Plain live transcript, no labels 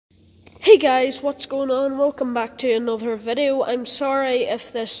Hey guys, what's going on? Welcome back to another video. I'm sorry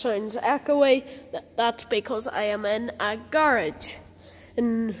if this sounds echoey. That's because I am in a garage.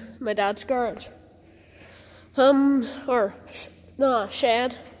 In my dad's garage.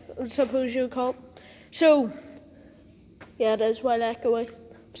 Shed, I suppose you would call it. So, yeah, it is well echoey.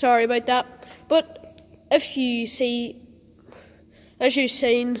 Sorry about that. But if you see, as you've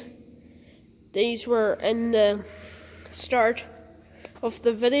seen, these were in the start of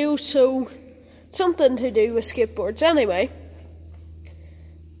the video, so something to do with skateboards anyway.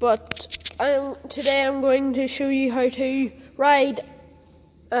 But today I'm going to show you how to ride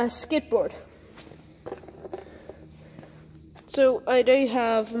a skateboard. So I do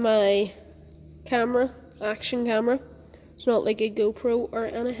have my camera, action camera. It's not like a GoPro or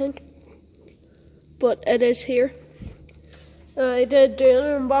anything, but it is here. I did do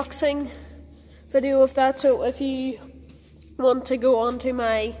an unboxing video of that, so if you want to go onto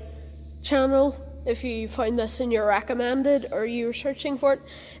my channel, if you find this in your recommended or you're searching for it,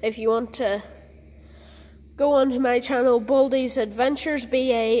 if you want to go onto my channel, Baldy's Adventures,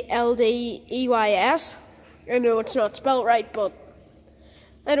 Baldeys. I know it's not spelled right, but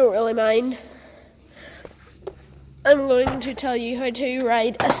I don't really mind. I'm going to tell you how to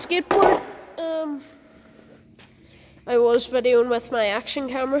ride a skateboard. I was videoing with my action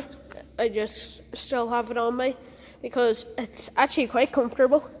camera. I just still have it on me because it's actually quite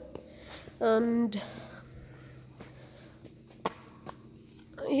comfortable, and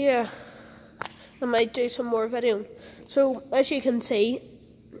yeah, I might do some more videoing. So as you can see,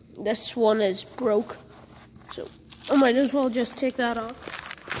 this one is broke, so I might as well just take that off.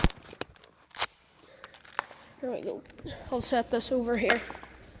 There we go. I'll set this over here.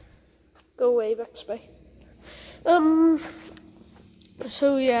 Go away, Bixby.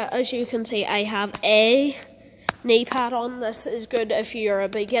 So yeah, as you can see, I have a knee pad on. This is good if you're a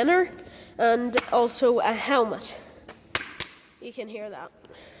beginner, and also a helmet. You can hear that.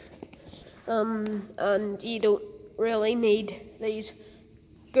 And you don't really need these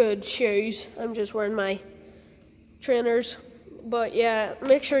good shoes. I'm just wearing my trainers. But yeah,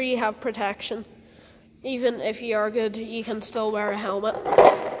 make sure you have protection. Even if you are good, you can still wear a helmet.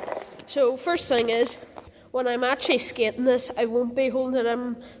 So first thing is, when I'm actually skating this, I won't be holding it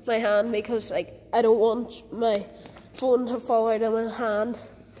in my hand because I don't want my phone to fall out of my hand,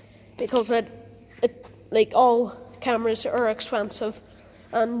 because like all cameras are expensive,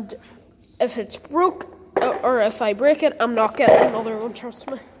 and if it's broke or if I break it, I'm not getting another one,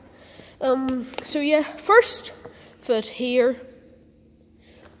 trust me. So yeah, first foot here.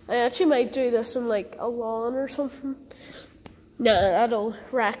 I actually might do this in like a lawn or something. Nah, that'll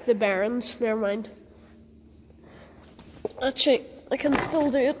rack the bearings, never mind. Actually, I can still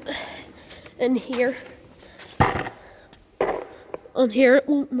do it in here. On here, it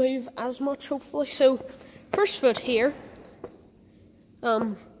won't move as much, hopefully. So, first foot here.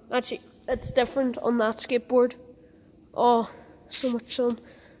 Actually, it's different on that skateboard. Oh, so much sun.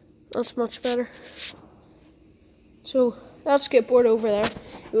 That's much better. So, that skateboard over there,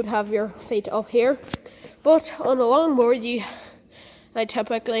 you would have your feet up here. But on a longboard, I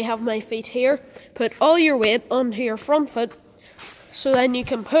typically have my feet here. Put all your weight onto your front foot, so then you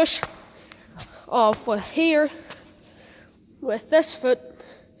can push off with here with this foot,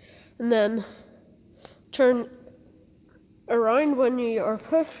 and then turn around when you are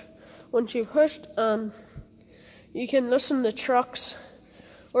pushed. Once you've pushed, you can loosen the trucks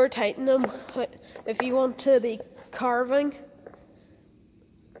or tighten them. If you want to be carving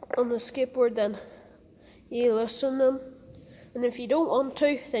on the skateboard, then you loosen them. And if you don't want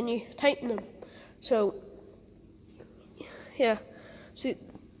to, then you tighten them. So, yeah. So,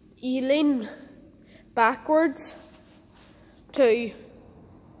 you lean backwards to,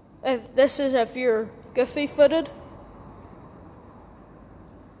 if you're goofy-footed.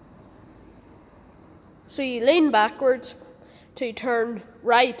 So you lean backwards to turn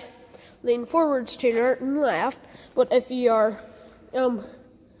right. Lean forwards to turn left. But if you are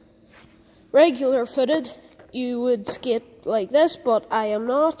regular-footed, you would skate like this, but I am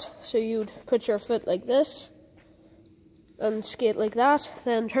not, so you'd put your foot like this and skate like that,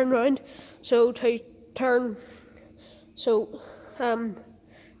 then turn around. So to turn,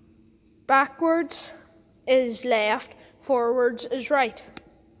 backwards is left, forwards is right.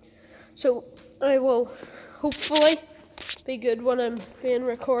 So I will hopefully be good when I'm being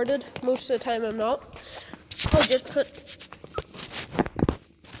recorded. Most of the time I'm not. I'll just put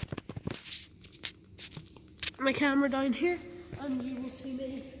my camera down here, and you will see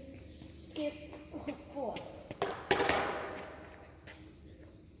me skate. Oh.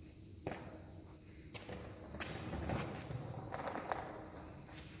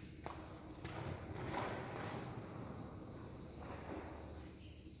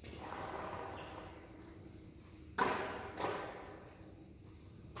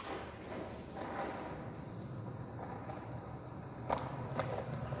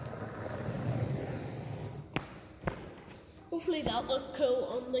 hopefully that looked cool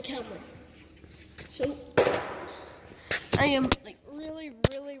on the camera. So I am like really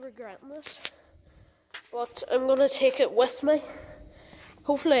regretting this, but I'm gonna take it with me.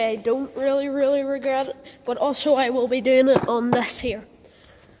 Hopefully I don't really regret it, but also I will be doing it on this here,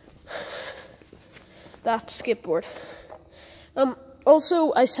 that skateboard.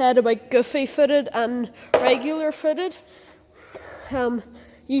 Also I said about goofy footed and regular footed.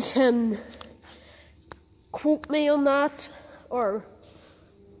 You can quote me on that or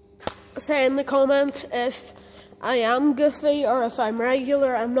say in the comments if I am goofy or if I'm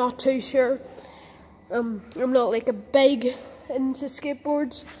regular. I'm not too sure. I'm not like a big into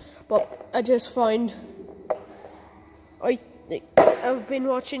skateboards, but I just found I've been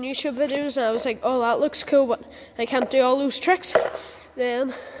watching YouTube videos and I was like, oh, that looks cool, but I can't do all those tricks.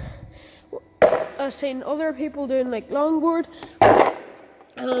 Then I've seen other people doing like longboard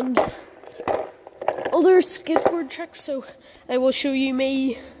and other skateboard tricks, so I will show you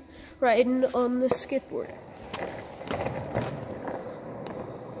me riding on the skateboard.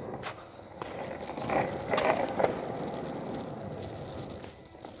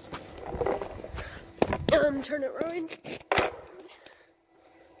 And turn it around.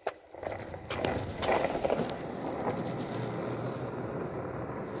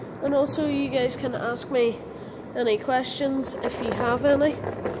 And also you guys can ask me any questions if you have any.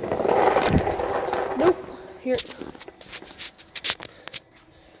 Nope, here.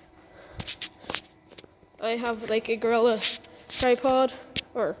 I have like a Gorilla tripod,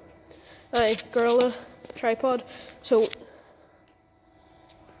 so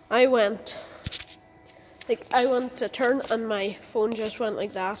I went to turn and my phone just went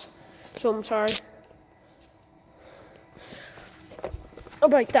like that, so I'm sorry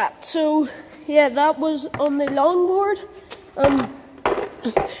about that. So yeah, that was on the longboard.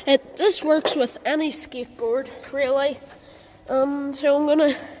 This works with any skateboard really. So I'm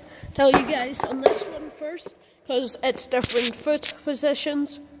gonna tell you guys on this one first, because it's different foot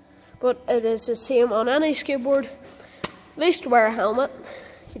positions, but it is the same on any skateboard. At least wear a helmet.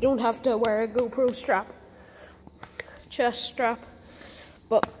 You don't have to wear a GoPro strap, chest strap,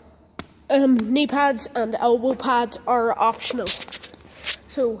 but knee pads and elbow pads are optional.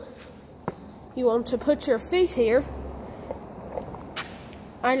 So you want to put your feet here.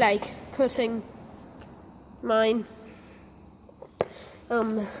 I like putting mine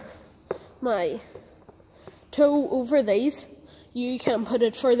my toe over these. You can put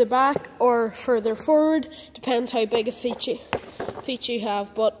it further back or further forward, depends how big a feet you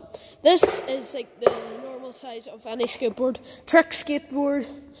have, but this is like the normal size of any skateboard. Trick skateboard,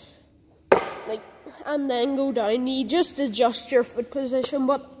 like, and then go down. You just adjust your foot position,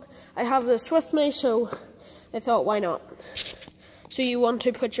 but I have this with me, so I thought, why not? So you want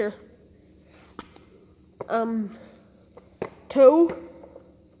to put your toe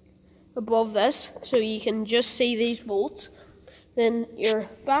above this, so you can just see these bolts. Then your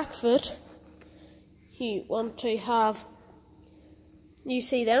back foot, you want to have, you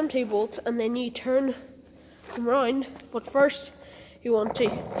see them two bolts, and then you turn them round, but first you want to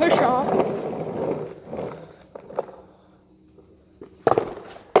push off.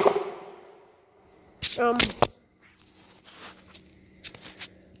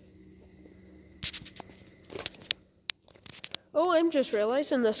 Oh, I'm just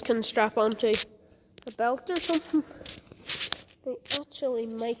realising this can strap onto a belt or something. I actually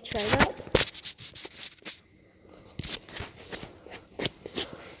might try that.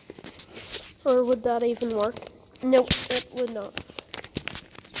 Or would that even work? No, it would not.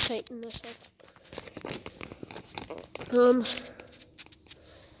 Tighten this up.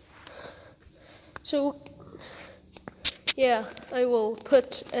 So yeah, I will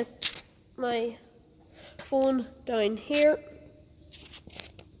put my phone down here.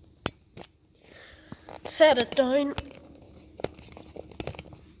 Set it down.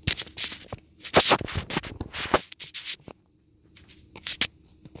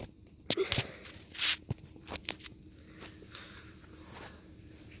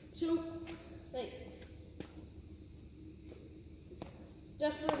 So, like,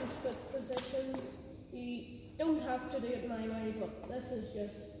 different foot positions. You don't have to do it my way, but this is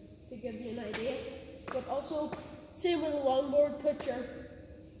just to give you an idea. But also, same with a longboard, put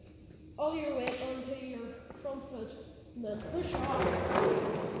all your weight onto your front foot and then push off.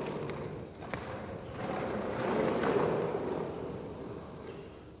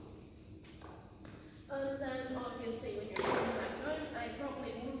 And then obviously when you're coming back down, I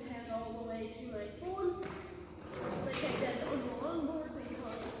probably won't head all the way to my phone like I did on the longboard,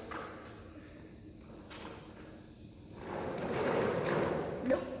 because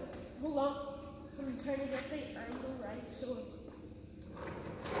nope, hold on, I'm trying to get the angle right. So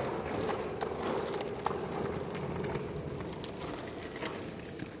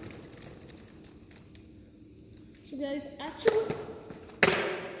guys, actually,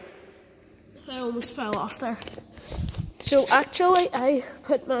 I almost fell off there. So actually, I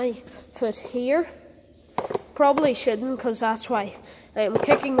put my foot here. Probably shouldn't, because that's why I'm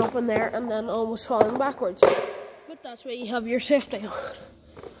kicking up in there and then almost falling backwards. But that's why you have your safety on.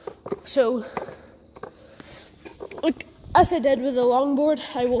 So, like, as I did with the longboard,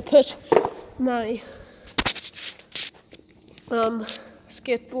 I will put my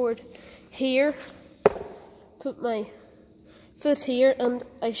skateboard here, put my foot here, and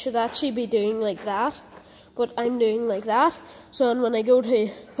I should actually be doing like that, but I'm doing like that. So when I go to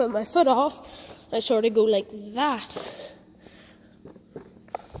put my foot off, I sort of go like that.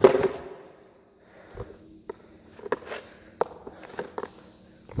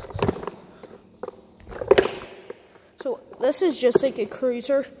 So this is just like a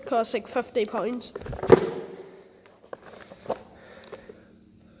cruiser, costs like £50.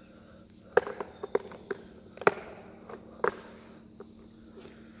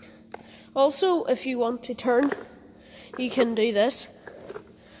 Also, if you want to turn, you can do this.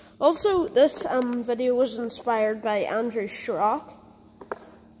 Also, this video was inspired by Andrew Schrock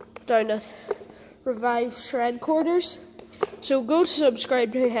down at Revive Shred Quarters. So go to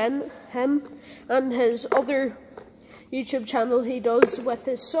subscribe to him and his other YouTube channel he does with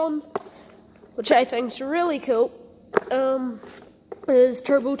his son, which I think is really cool. Is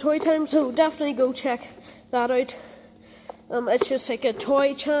Turbo Toy Time, so definitely go check that out. It's just like a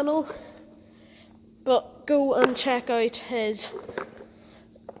toy channel, but go and check out his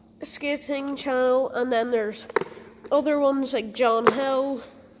skating channel, and then there's other ones like John Hill,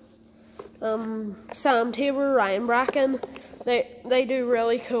 Sam Tabor, Ryan Bracken. They do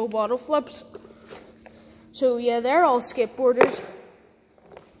really cool bottle flips. So yeah, they're all skateboarders,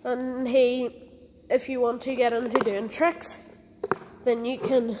 and if you want to get into doing tricks, then you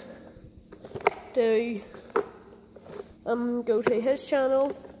can do go to his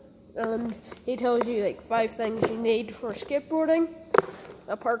channel, and he tells you like 5 things you need for skateboarding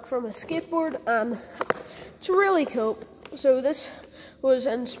apart from a skateboard, and it's really cool. So this was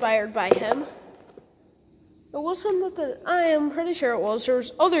inspired by him. It was him that did, I am pretty sure it was. There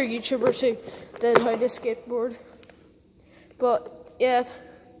was other YouTubers who did how to skateboard. But yeah,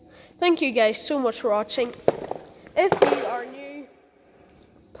 thank you guys so much for watching. If you are new,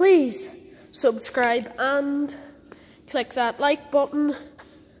 please subscribe and click that like button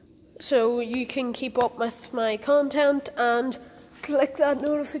so you can keep up with my content, and click that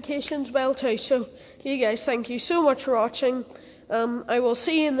notifications bell too. So you guys, thank you so much for watching. I will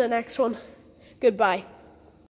see you in the next one. Goodbye.